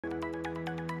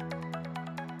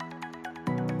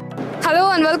Hello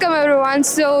and welcome everyone.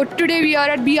 So today we are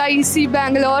at BIEC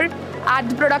Bangalore at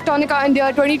the Productronica India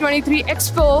 2023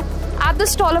 Expo at the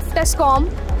stall of Tescom,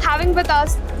 having with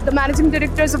us the managing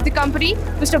directors of the company,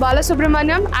 Mr. Bala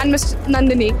Subramaniam and Mr.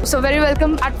 Nandini. So very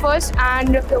welcome at first.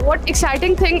 And what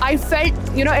exciting thing I felt,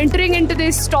 entering into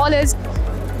this stall is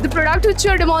the products which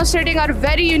you're demonstrating are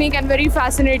very unique and very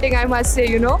fascinating, I must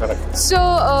say, Correct.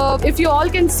 So if you all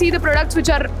can see the products which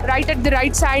are right at the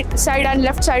right side and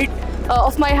left side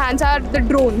of my hands are the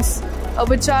drones,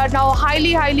 which are now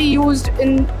highly used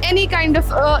in any kind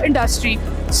of industry.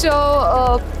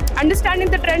 So understanding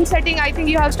the trend setting, I think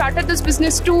you have started this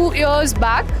business 2 years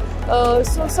back.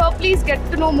 So sir, please get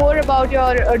to know more about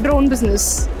your drone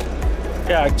business.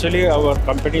 Yeah, actually our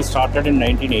company started in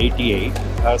 1988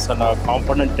 as a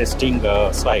component testing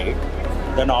site.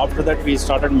 Then after that we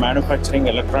started manufacturing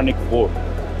electronic board.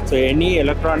 So any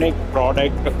electronic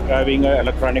product having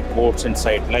electronic boards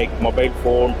inside, like mobile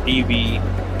phone, TV,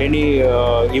 any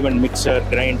even mixer,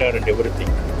 grinder and everything.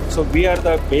 So we are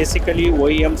the basically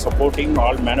OEM supporting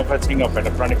all manufacturing of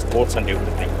electronics boards and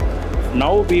everything.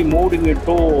 Now we moved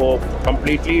into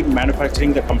completely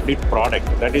manufacturing the complete product.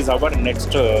 That is our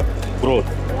next growth.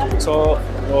 So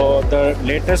the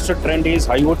latest trend is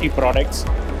IoT products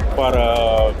for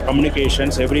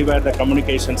communications. Everywhere the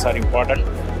communications are important.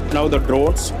 Now the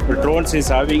drones is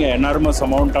having an enormous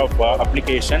amount of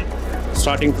application,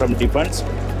 starting from defense.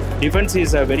 Defense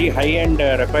is a very high-end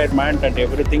requirement and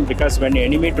everything, because when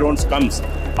enemy drones comes,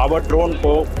 our drone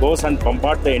goes and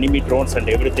bombard the enemy drones and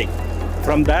everything.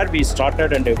 From there we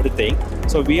started and everything.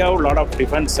 So we have a lot of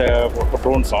defense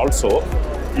drones also.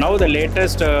 Now the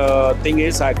latest thing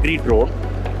is agri drone.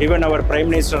 Even our Prime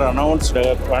Minister announced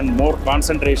one more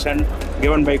concentration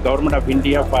given by Government of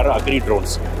India for agri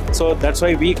drones. So that's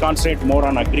why we concentrate more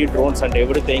on agri drones and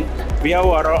everything. We have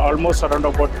almost around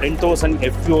about 10,000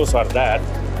 FPOs are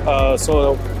there.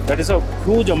 So that is a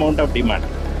huge amount of demand.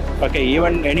 Okay,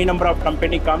 even any number of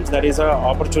company comes, there is an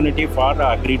opportunity for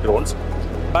agri drones.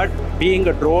 But being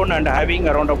a drone and having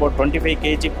around about 25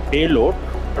 kg payload,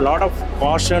 a lot of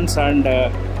cautions and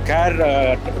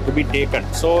care to be taken.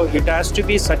 So it has to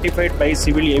be certified by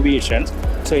civil aviation.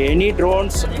 So any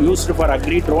drones used for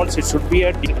agri drones, it should be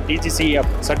a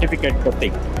DGCA certificate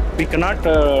thing. We cannot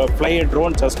fly a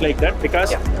drone just like that,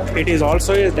 because it is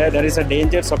also there is a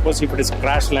danger, suppose if it is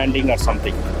crash landing or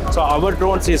something. So our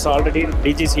drones is already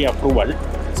DGCA approval.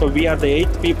 So we are the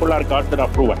 8th people are got the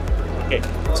approval. Okay.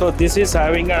 So this is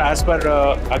having as per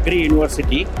Agri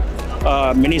University,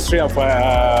 Ministry of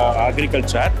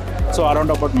Agriculture. So around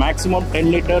about maximum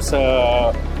 10 liters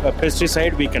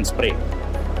pesticide we can spray.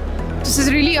 This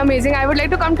is really amazing. I would like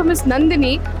to come to Ms.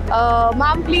 Nandini.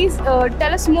 Ma'am, please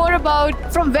tell us more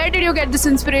about from where did you get this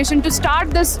inspiration to start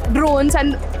this drones,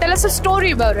 and tell us a story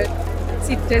about it.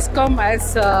 See, Tescom,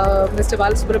 as Mr.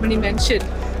 Bala Subramaniam mentioned,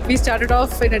 we started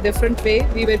off in a different way.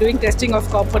 We were doing testing of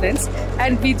components,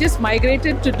 and we just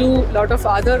migrated to do a lot of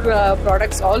other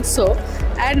products also.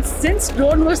 And since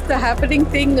drone was the happening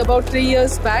thing about 3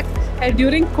 years back, and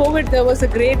during COVID there was a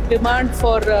great demand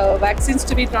for vaccines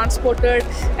to be transported,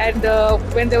 and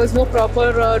when there was no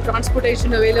proper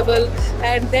transportation available,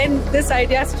 and then this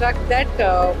idea struck that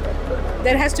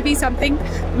there has to be something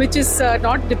which is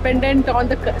not dependent on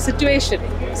the situation.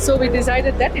 So we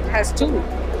decided that it has to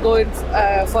go in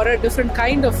for a different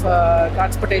kind of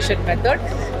transportation method,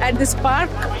 and this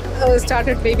park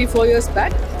started maybe 4 years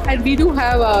back, and we do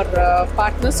have our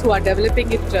partners who are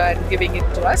developing it and giving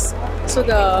it to us. So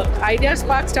the idea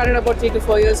spark started about 3 to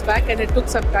 4 years back, and it took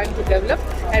some time to develop,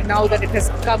 and now that it has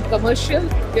come commercial,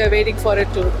 we are waiting for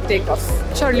it to take off.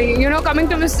 Surely, coming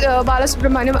to Ms. Bala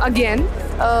Subramaniam again,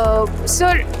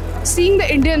 sir, seeing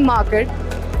the Indian market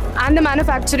and the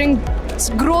manufacturing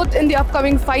growth in the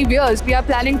upcoming 5 years, we are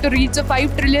planning to reach a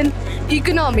 5 trillion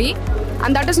economy,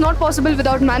 and that is not possible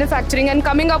without manufacturing and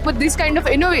coming up with these kind of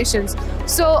innovations.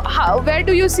 So where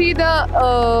do you see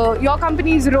the your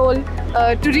company's role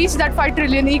to reach that 5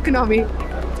 trillion economy?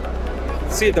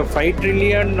 See, the 5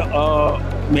 trillion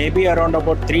maybe around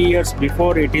about 3 years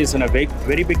before, it is in a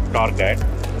very big target.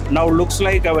 Now looks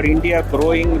like our India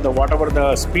growing, whatever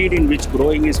the speed in which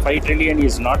growing is, 5 trillion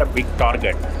is not a big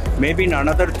target. Maybe in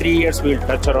another 3 years we'll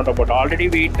touch around about, already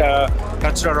we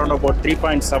touched around about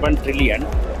 3.7 trillion.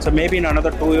 So maybe in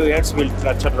another 2 years we'll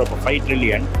touch around about 5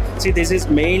 trillion. See, this is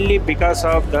mainly because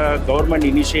of the government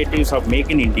initiatives of Make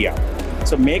in India.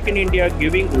 So Make in India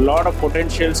giving a lot of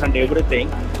potentials and everything,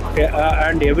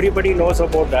 and everybody knows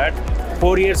about that.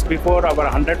 4 years before, our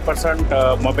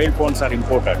 100% mobile phones are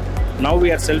imported. Now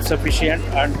we are self-sufficient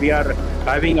and we are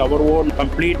having our own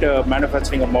complete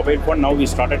manufacturing of mobile phone. Now we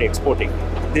started exporting.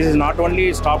 This is not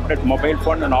only stopped at mobile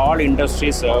phone, and all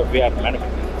industries we are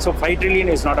manufacturing. So 5 trillion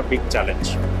is not a big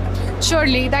challenge.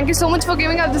 Surely. Thank you so much for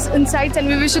giving us these insights, and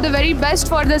we wish you the very best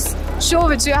for this show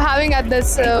which you are having at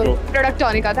this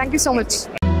Productronica. Thank you so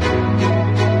much.